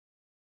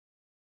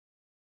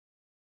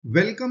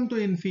Welcome to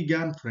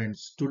infyGyan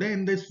friends. Today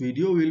in this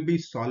video we will be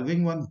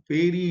solving one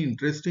very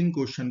interesting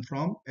question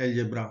from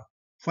Algebra.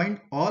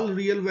 Find all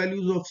real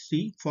values of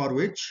c for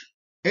which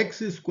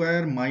x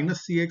square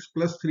minus cx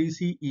plus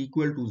 3c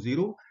equal to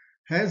 0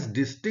 has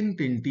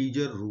distinct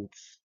integer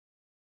roots.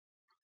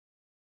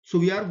 So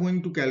we are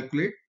going to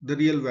calculate the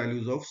real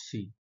values of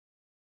c.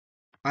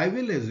 I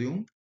will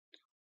assume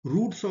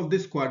roots of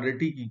this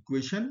quadratic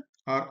equation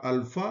are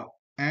alpha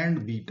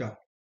and beta.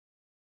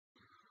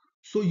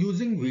 So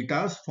using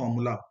Vieta's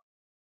formula,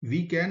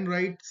 we can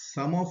write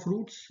sum of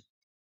roots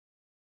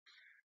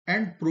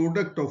and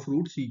product of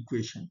roots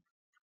equation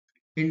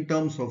in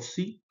terms of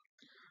c.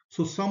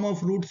 So sum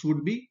of roots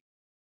would be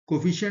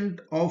coefficient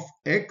of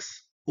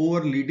x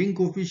over leading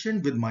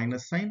coefficient with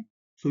minus sign.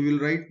 So we will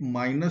write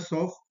minus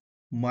of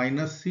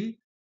minus c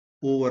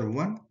over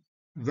 1.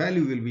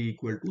 Value will be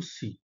equal to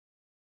c.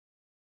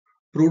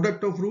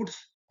 Product of roots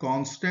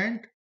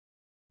constant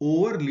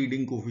over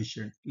leading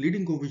coefficient.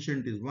 Leading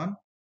coefficient is 1.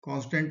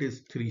 Constant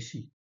is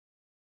 3c.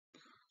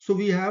 So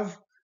we have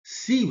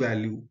c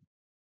value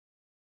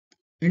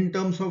in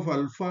terms of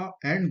alpha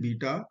and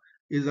beta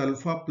is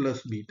alpha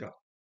plus beta,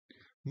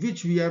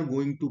 which we are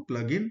going to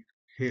plug in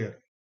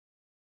here.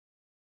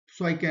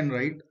 So I can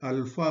write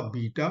alpha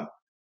beta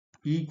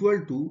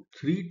equal to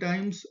 3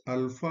 times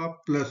alpha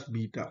plus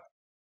beta,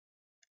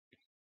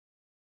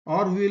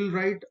 or we'll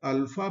write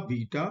alpha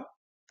beta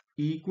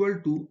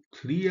equal to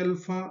 3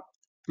 alpha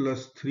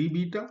plus 3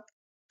 beta.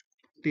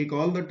 Take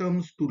all the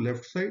terms to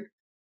left side.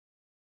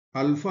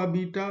 Alpha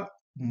beta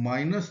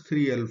minus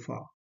 3 alpha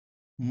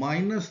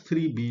minus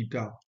 3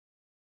 beta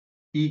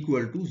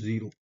equal to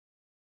 0.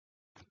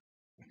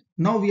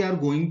 Now we are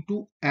going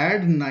to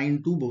add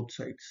 9 to both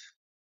sides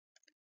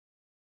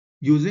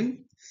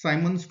using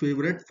Simon's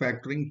favorite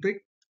factoring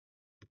trick.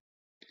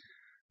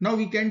 Now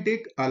we can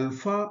take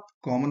alpha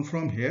common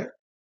from here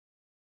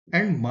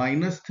and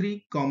minus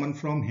 3 common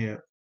from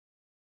here.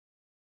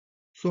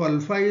 So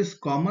alpha is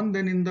common,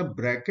 then in the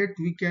bracket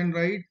we can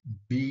write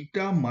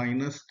beta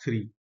minus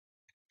 3.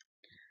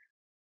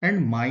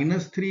 And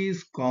minus 3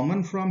 is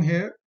common from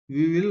here.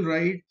 We will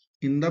write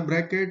in the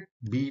bracket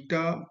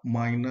beta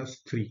minus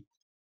 3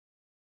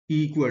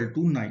 equal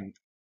to 9.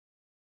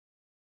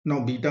 Now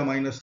beta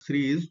minus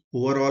 3 is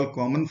overall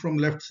common from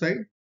left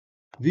side.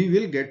 We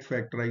will get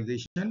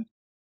factorization.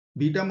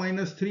 Beta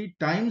minus 3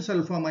 times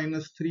alpha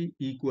minus 3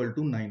 equal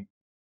to 9.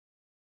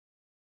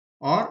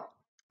 Or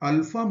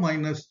alpha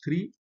minus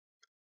 3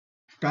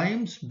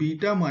 times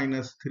beta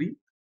minus 3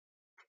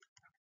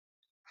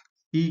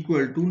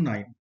 equal to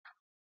 9.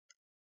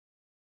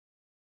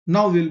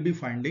 Now we'll be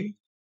finding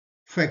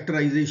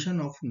factorization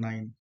of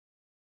 9.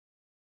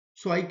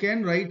 So I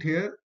can write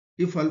here,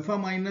 if alpha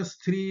minus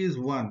 3 is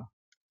 1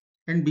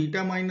 and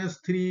beta minus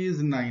 3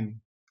 is 9,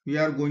 we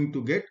are going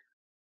to get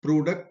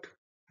product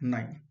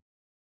 9.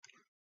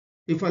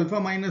 If alpha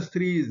minus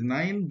 3 is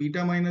 9,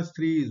 beta minus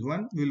 3 is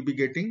 1, we'll be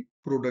getting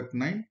product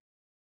 9.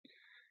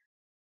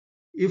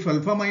 If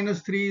alpha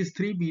minus 3 is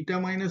 3, beta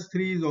minus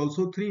 3 is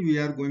also 3, we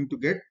are going to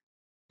get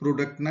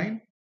product 9.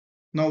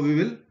 Now we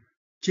will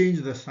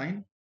change the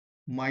sign.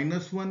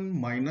 Minus 1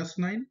 minus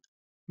 9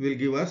 will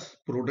give us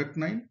product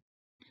 9.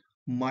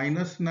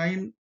 Minus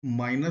 9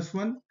 minus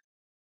 1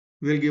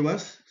 will give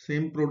us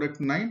same product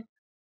 9.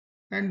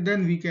 And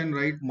then we can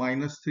write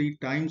minus 3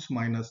 times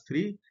minus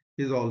 3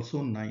 is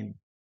also 9.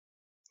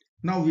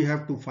 Now we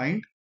have to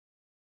find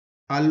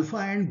alpha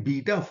and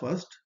beta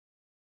first.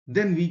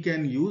 Then we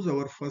can use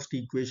our first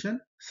equation,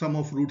 sum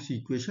of roots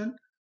equation.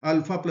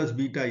 Alpha plus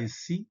beta is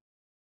c.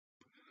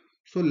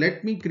 So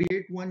let me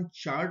create one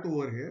chart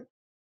over here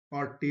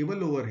or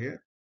table over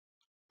here.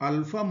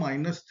 Alpha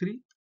minus 3,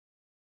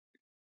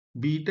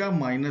 beta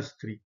minus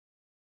 3.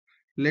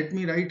 Let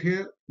me write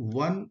here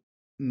 1,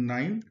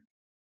 9,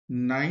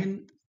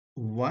 9,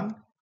 1,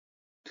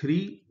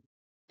 3,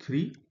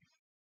 3,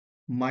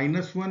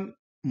 minus 1,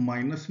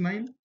 minus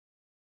 9,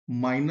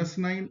 minus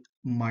 9,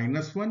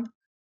 minus 1,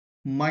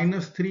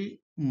 minus 3,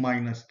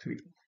 minus 3.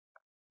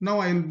 Now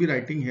I will be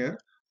writing here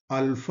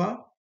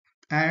alpha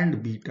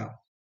and beta.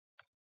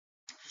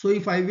 So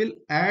if I will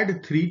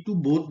add 3 to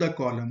both the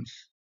columns,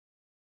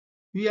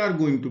 we are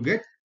going to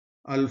get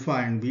alpha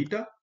and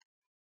beta.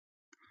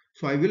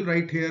 So I will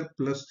write here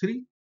plus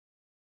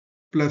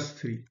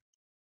 3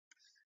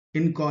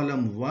 in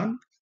column 1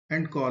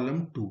 and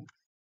column 2.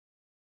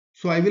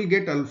 So I will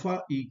get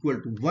alpha equal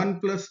to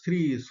 1 plus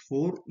 3 is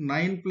 4,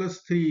 9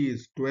 plus 3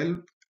 is 12,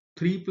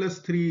 3 plus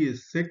 3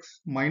 is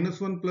 6, minus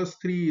 1 plus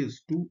 3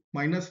 is 2,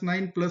 minus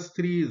 9 plus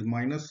 3 is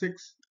minus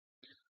 6,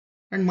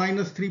 and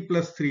minus 3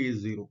 plus 3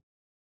 is 0.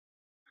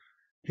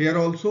 Here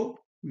also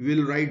we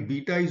will write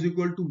beta is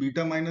equal to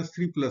beta minus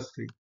 3 plus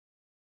 3.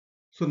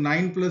 So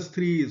 9 plus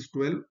 3 is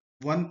 12,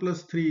 1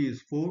 plus 3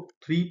 is 4,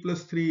 3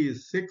 plus 3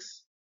 is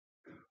 6,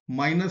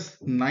 minus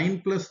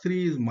 9 plus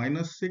 3 is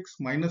minus 6,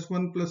 minus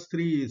 1 plus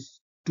 3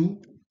 is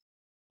 2,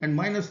 and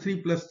minus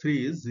 3 plus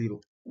 3 is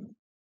 0.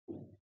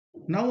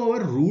 Now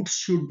our roots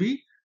should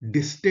be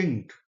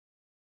distinct.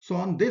 So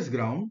on this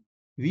ground,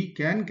 we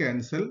can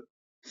cancel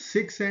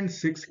 6 and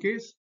 6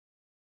 case.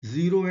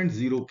 0 and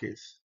 0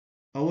 case,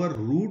 our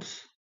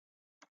roots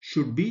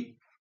should be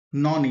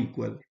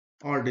non-equal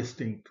or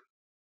distinct.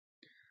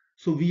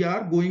 So we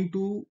are going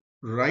to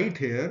write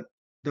here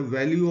the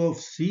value of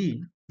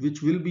C,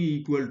 which will be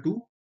equal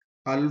to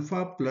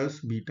alpha plus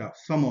beta,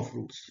 sum of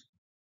roots.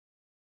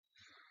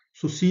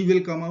 So C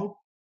will come out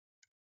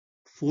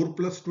 4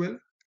 plus 12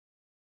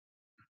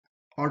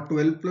 or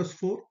 12 plus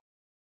 4.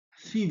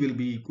 C will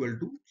be equal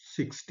to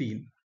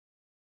 16.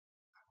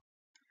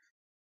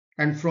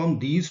 And from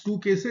these two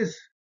cases,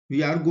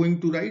 we are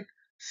going to write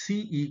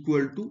C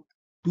equal to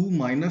 2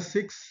 minus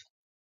 6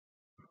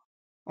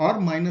 or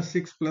minus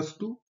 6 plus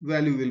 2,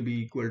 value will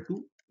be equal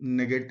to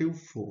negative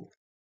 4.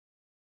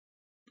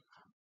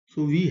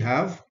 So we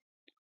have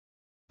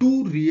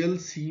two real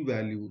C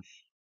values,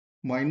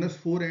 minus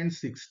 4 and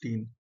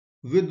 16,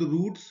 with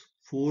roots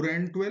 4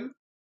 and 12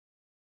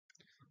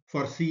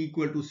 for C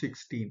equal to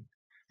 16.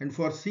 And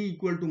for C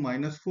equal to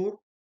minus 4,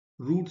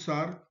 roots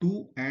are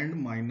 2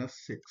 and minus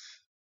 6.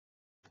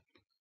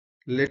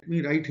 Let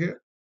me write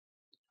here.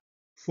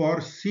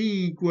 For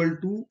C equal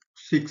to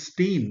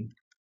 16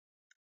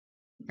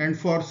 and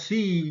for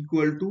C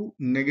equal to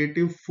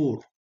negative 4,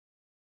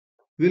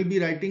 we'll be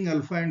writing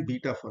alpha and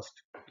beta first.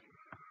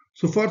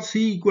 So for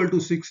C equal to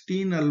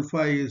 16,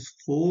 alpha is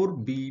 4,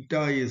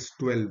 beta is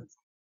 12.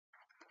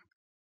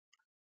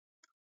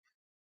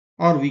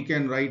 Or we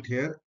can write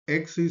here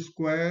x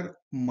square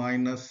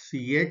minus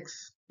cx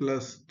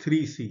plus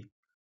 3c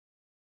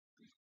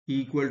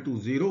equal to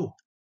 0.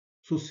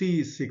 So C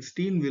is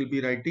 16, we'll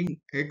be writing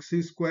x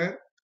square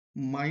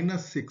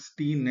minus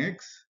 16x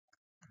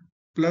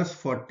plus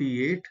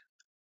 48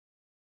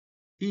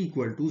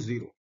 equal to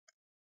 0.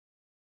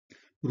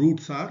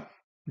 Roots are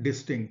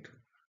distinct.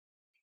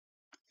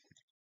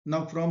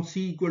 Now from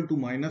C equal to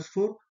minus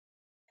 4,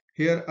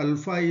 here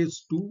alpha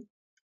is 2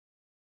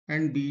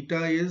 and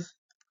beta is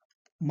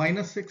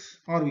minus 6,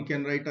 or we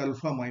can write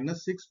alpha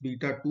minus 6,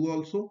 beta 2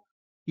 also.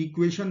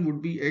 Equation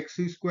would be x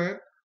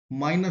square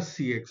minus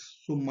cx.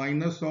 So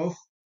minus of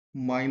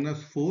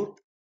minus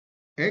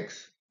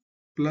 4x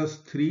plus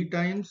 3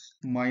 times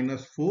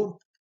minus 4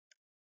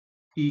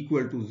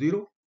 equal to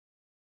 0.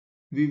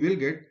 We will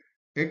get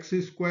x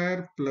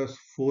square plus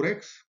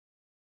 4x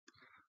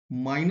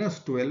minus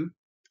 12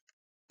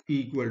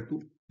 equal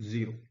to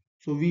 0.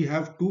 So we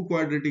have two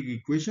quadratic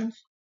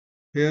equations.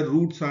 Here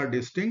roots are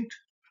distinct,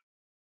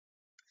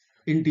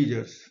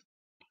 integers,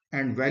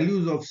 and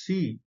values of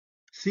C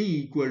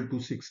equal to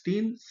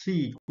 16,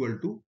 C equal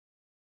to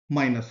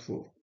minus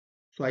 4.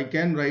 So I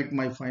can write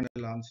my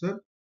final answer,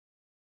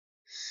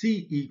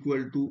 C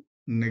equal to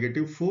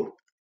negative 4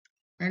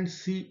 and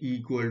C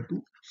equal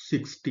to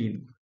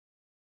 16.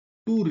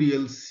 Two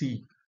real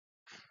C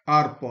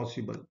are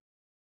possible.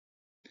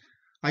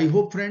 I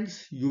hope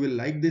friends you will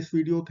like this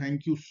video.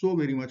 Thank you so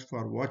very much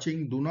for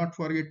watching. Do not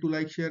forget to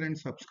like, share and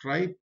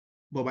subscribe.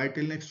 Bye bye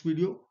till next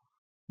video.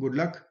 Good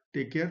luck.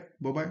 Take care.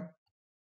 Bye bye.